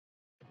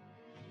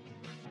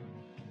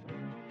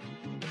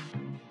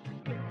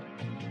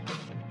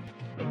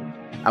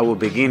I will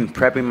begin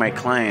prepping my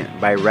client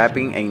by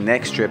wrapping a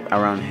neck strip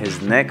around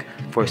his neck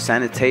for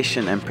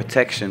sanitation and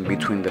protection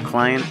between the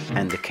client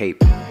and the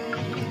cape.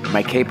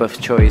 My cape of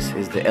choice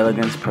is the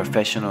Elegance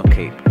Professional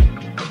Cape.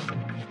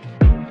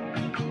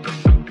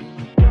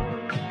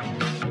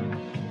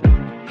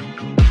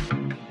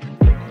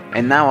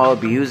 And now I'll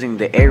be using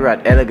the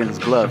A-Rod Elegance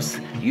gloves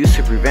used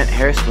to prevent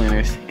hair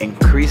splinters,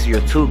 increase your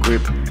tool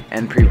grip,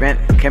 and prevent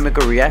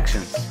chemical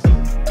reactions.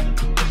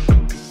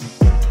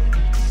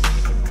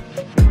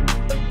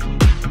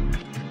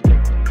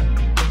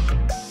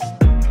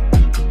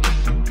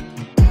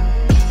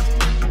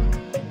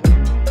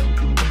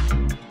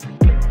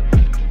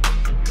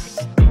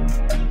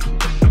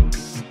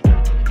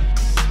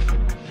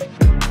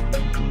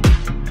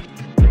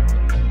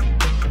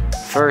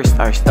 First,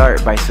 I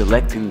start by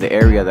selecting the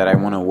area that I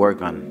want to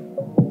work on.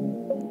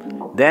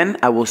 Then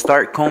I will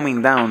start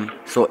combing down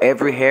so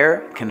every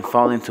hair can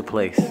fall into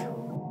place.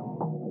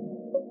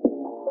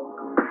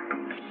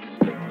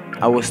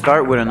 I will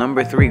start with a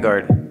number 3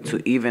 guard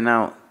to even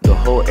out the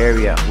whole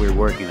area we're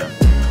working on.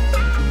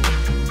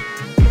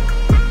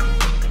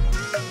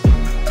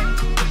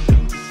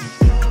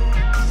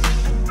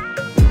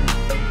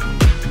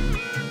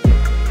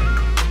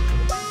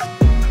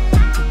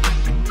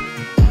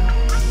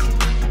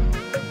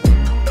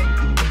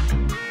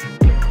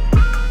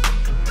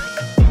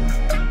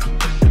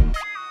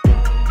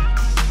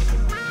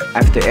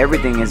 After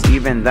everything is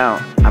evened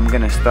out, I'm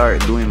gonna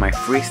start doing my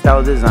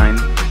freestyle design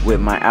with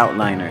my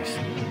outliners.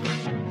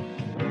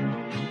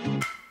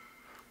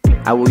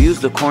 I will use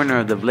the corner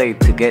of the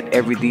blade to get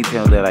every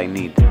detail that I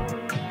need.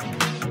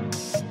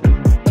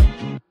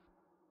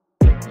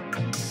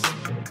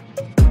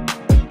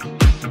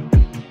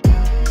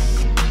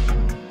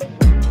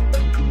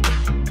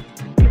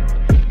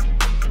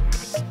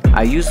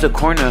 I use the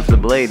corner of the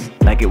blade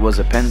like it was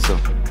a pencil,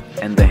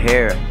 and the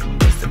hair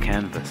is the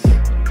canvas.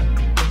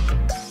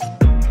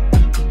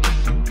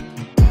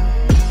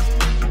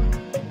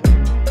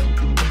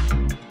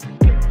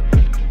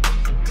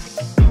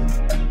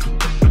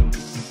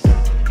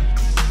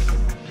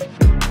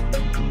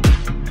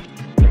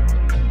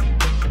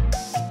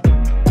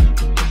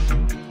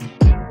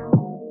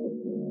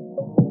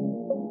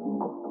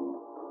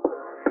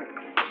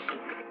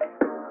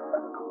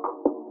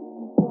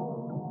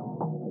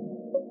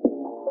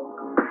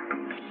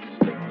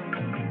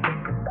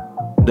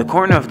 The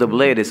corner of the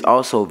blade is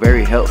also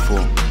very helpful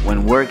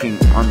when working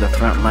on the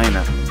front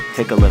lineup.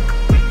 Take a look.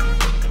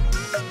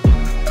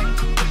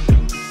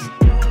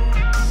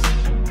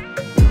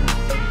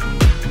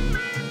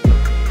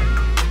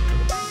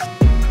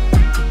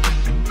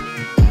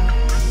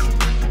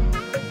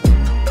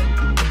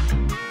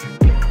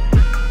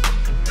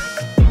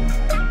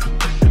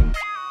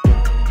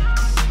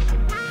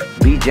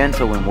 Be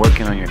gentle when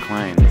working on your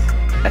clients.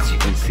 As you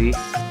can see,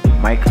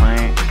 my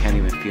client can't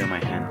even feel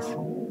my hands.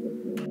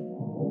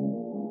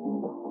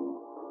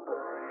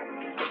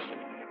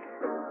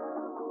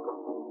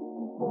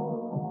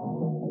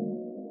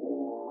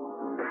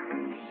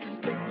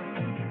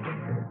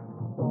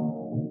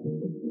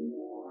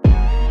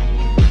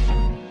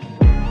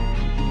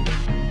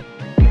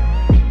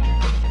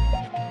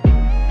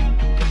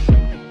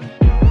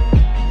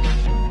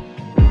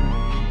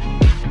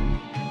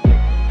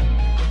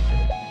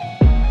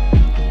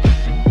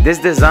 This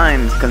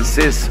design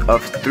consists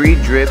of 3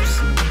 drips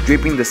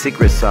dripping the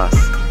secret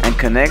sauce and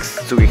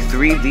connects to a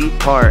 3D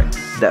part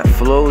that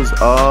flows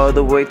all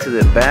the way to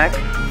the back,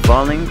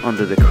 falling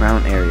under the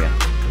crown area.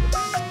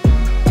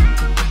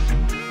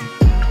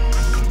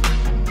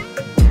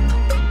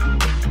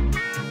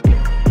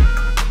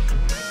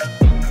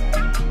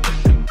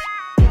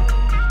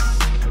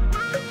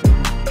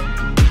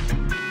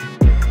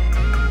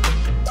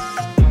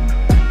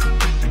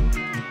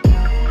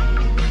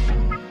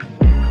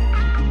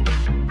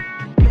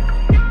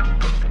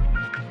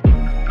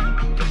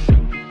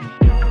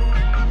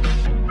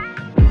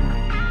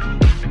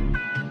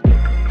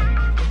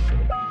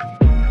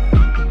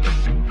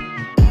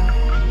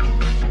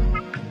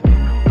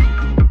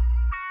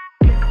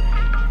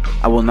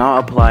 I will now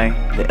apply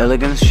the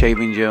Elegance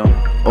shaving gel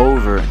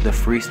over the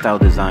freestyle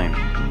design.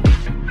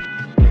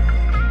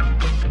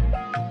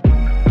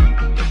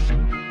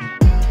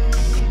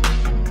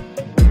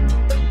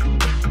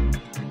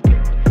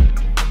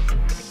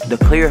 The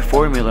clear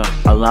formula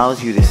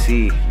allows you to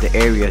see the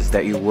areas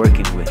that you're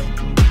working with.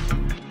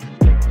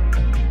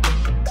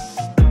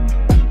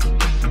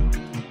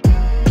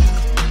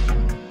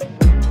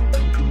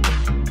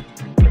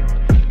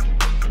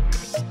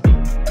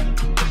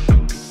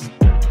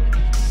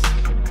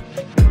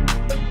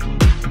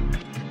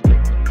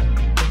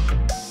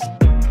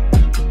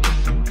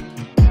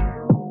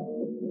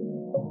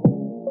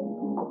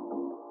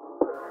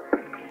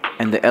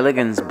 And the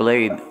Elegance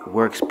blade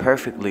works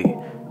perfectly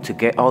to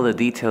get all the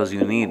details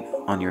you need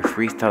on your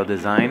freestyle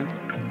design,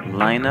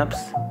 lineups,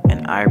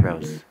 and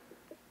eyebrows.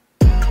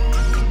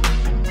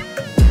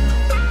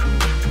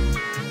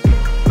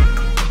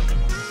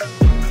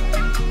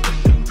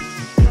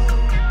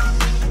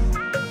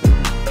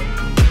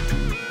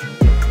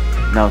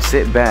 Now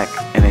sit back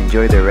and enjoy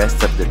enjoy the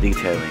rest of the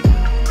detailing.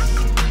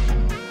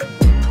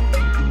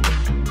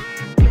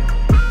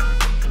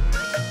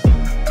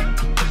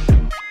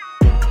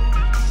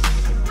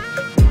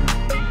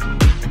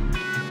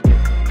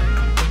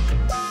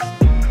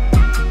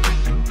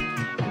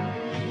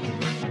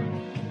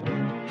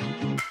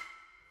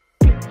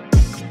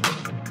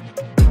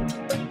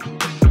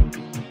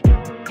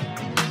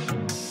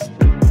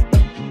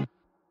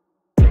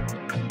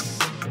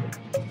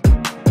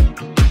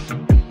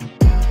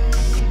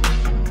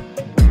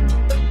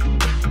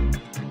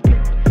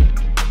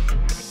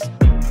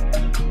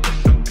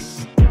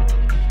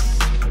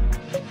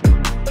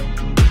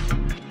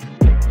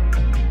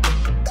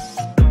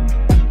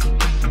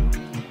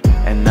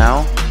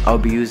 Now, I'll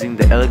be using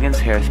the Elegance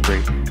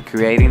hairspray,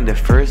 creating the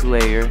first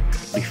layer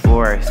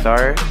before I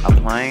start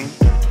applying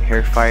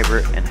hair fiber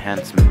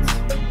enhancements.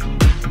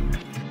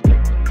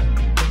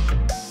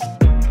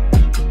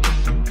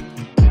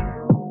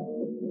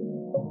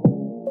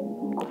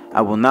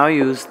 I will now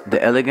use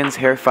the Elegance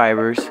hair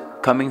fibers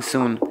coming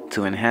soon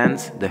to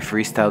enhance the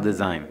freestyle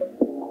design.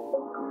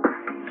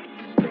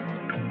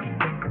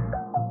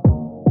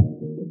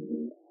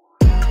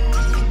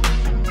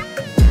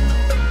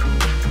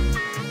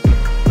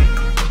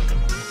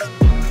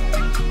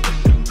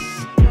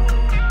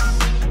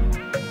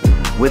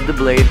 With the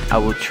blade, I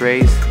will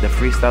trace the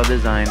freestyle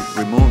design,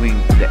 removing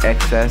the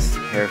excess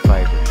hair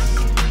fibers.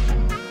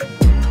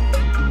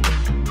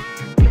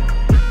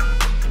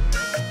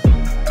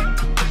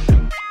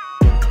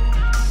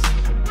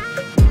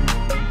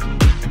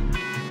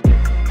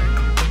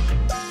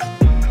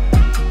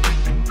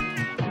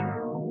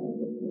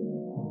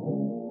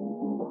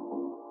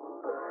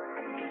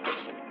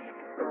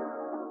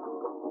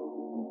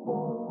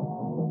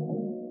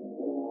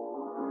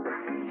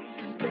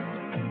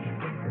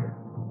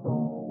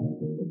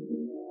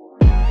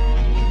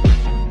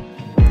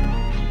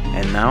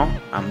 And now,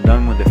 I'm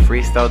done with the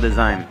freestyle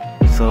design.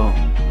 So,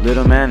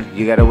 little man,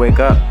 you gotta wake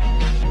up.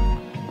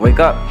 Wake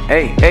up.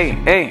 Hey, hey,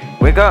 hey,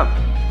 wake up.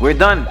 We're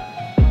done.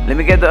 Let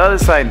me get the other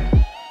side.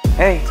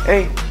 Hey,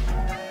 hey,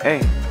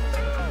 hey,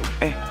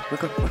 hey,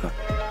 wake up, wake up.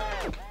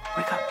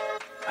 Wake up,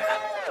 wake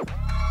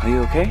up. Are you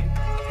okay?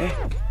 Hey,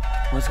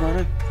 what's going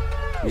on?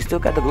 You still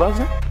got the gloves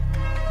on?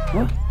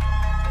 What?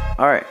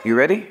 Alright, you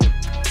ready?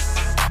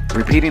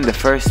 Repeating the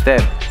first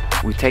step,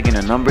 we're taking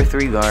a number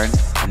 3 guard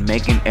and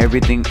making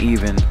everything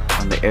even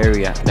on the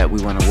area that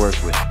we want to work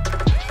with.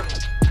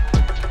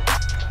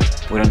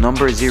 With a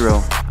number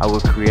 0, I will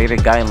create a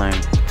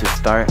guideline to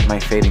start my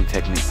fading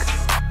technique.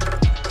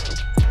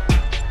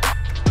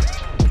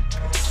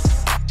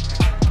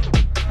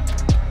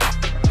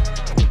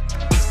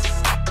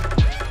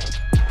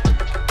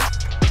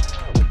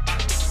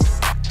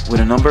 With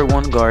a number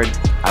 1 guard,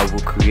 I will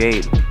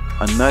create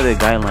another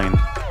guideline,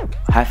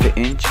 half an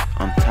inch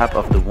on top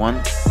of the one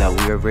that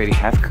we already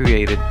have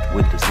created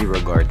with the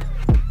 0 guard.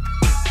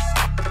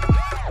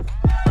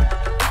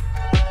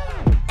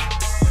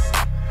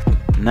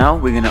 Now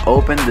we're gonna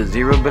open the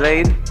 0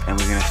 blade and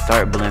we're gonna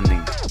start blending.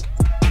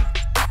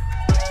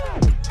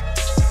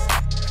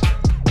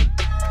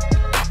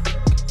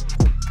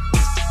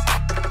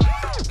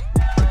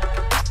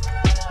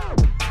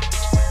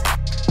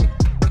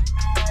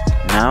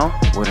 Now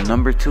with a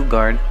number 2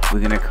 guard, we're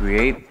gonna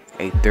create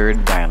a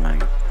third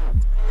guideline.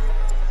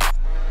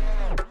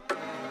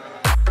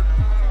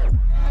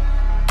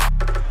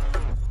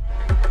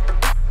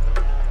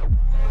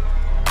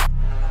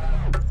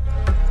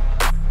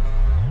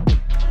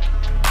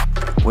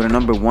 With a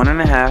number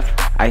 1.5,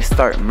 I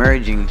start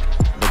merging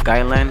the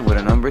guideline with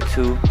a number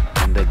 2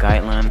 and the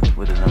guideline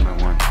with a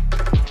number 1.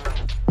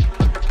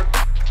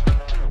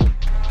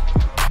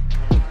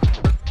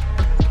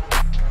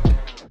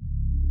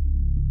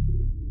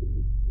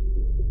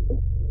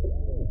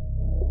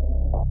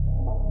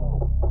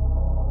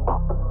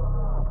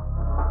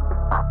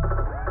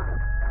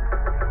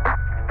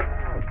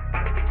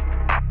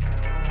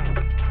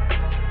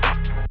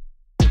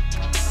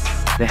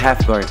 The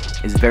half guard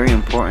is very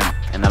important,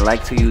 and I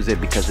like to use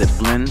it because it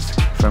blends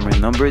from a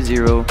number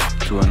 0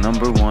 to a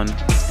number 1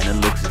 and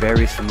it looks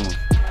very smooth.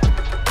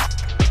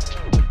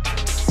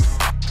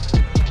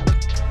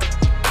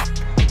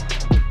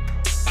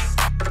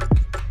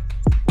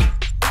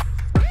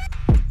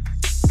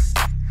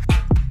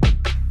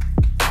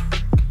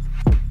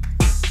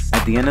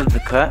 At the end of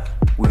the cut,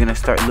 we're going to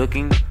start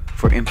looking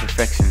for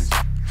imperfections.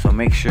 So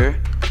make sure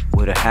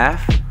with a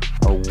half,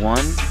 a 1,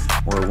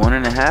 or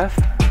 1.5,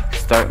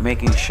 start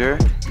making sure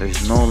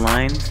there's no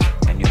lines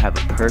and you have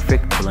a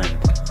perfect blend.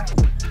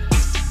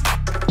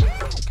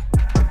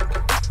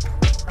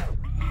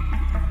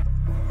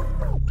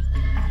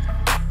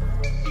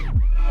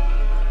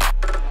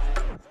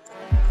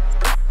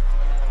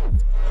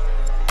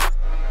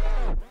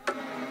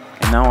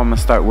 And now I'm gonna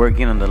start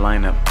working on the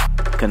lineup,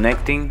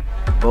 connecting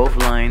both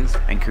lines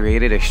and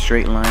created a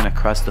straight line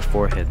across the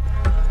forehead.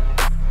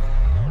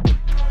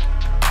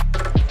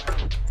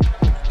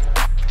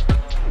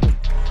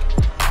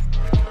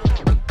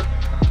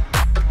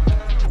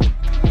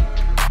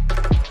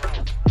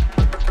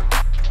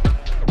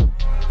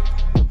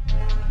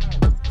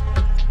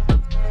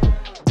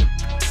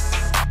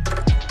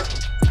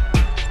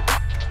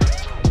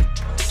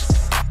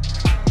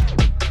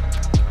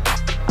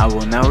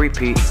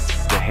 repeat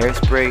the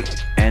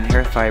hairspray and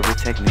hair fiber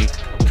technique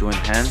to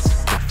enhance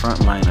the front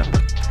lineup.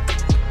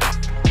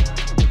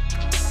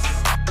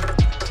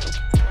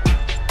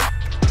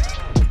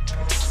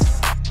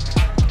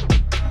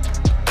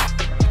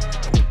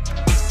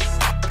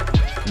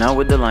 Now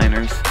with the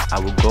liners, I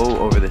will go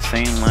over the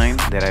same line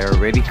that I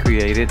already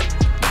created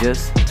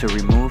just to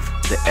remove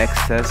the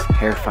excess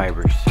hair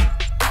fibers.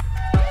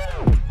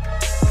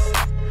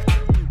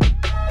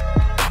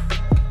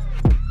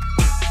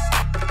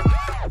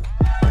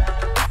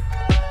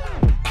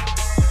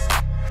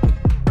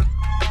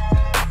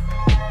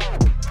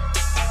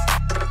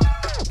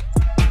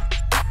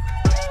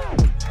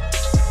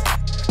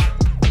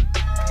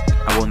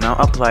 I will now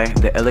apply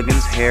the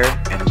Elegance Hair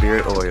and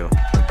Beard Oil,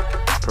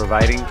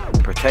 providing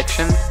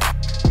protection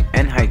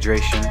and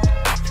hydration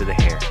to the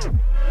hair.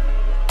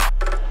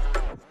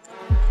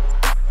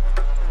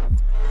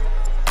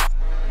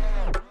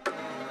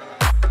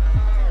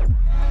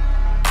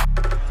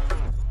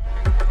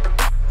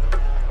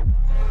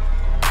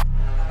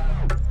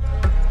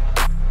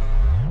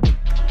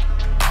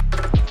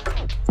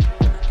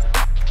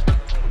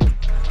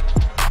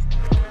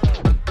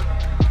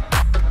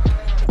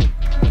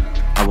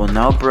 I will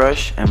now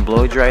brush and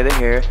blow dry the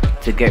hair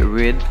to get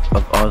rid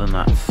of all the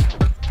knots.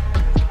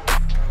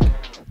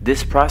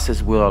 This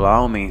process will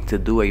allow me to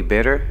do a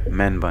better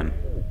man bun.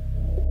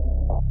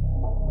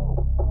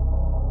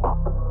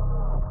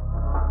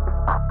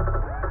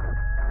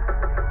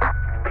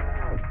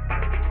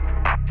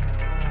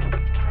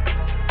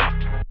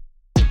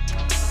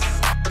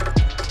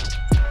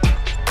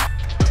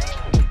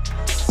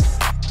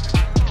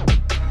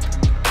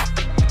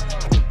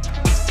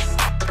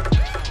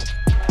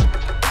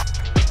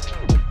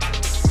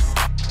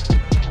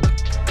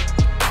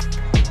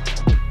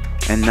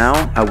 And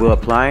now I will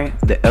apply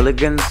the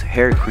Elegance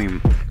Hair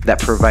Cream that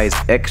provides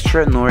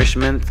extra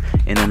nourishment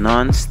in a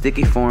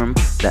non-sticky form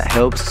that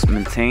helps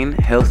maintain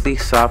healthy,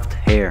 soft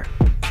hair.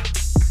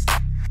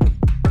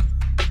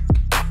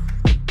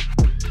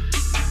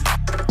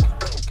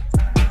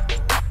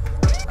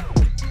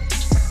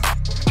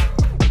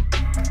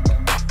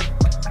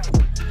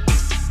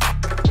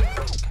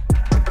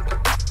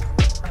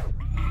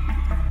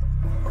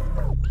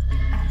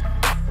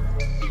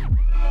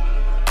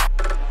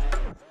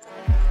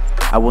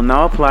 I will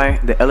now apply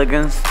the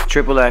Elegance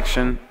Triple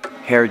Action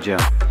Hair Gel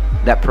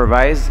that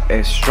provides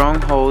a strong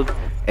hold,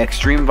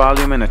 extreme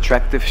volume and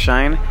attractive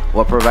shine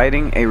while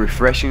providing a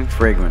refreshing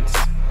fragrance.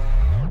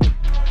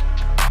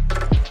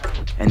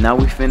 And now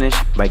we finish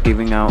by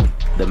giving out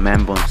the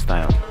man bun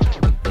style.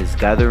 It's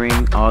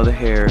gathering all the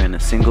hair in a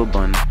single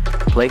bun,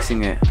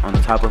 placing it on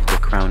top of the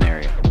crown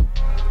area.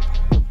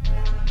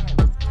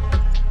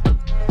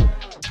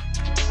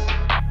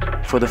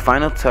 For the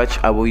final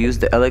touch, I will use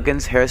the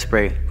Elegance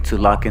hairspray to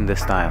lock in the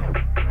style.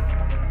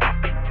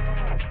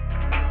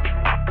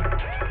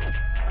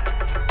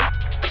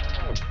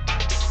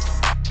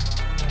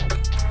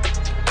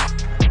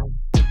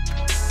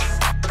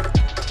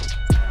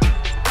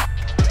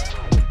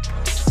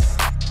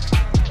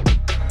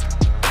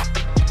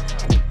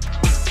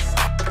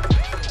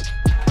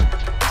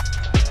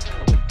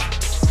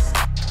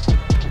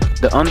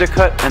 The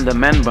undercut and the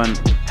man bun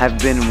have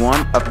been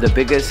one of the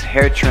biggest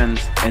hair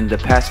trends in the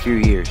past few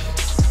years.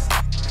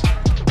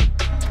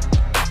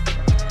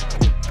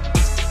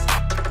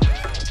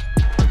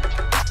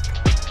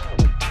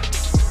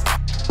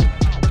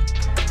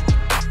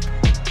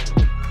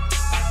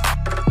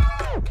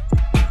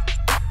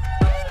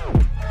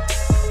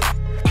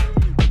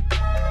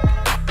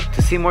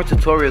 To see more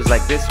tutorials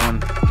like this one,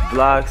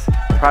 vlogs,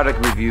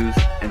 product reviews,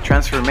 and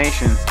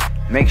transformations,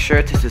 make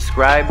sure to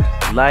subscribe,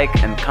 like,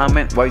 and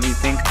comment what you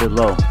think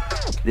below.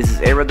 This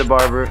is A-Rod the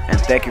Barber, and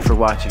thank you for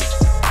watching.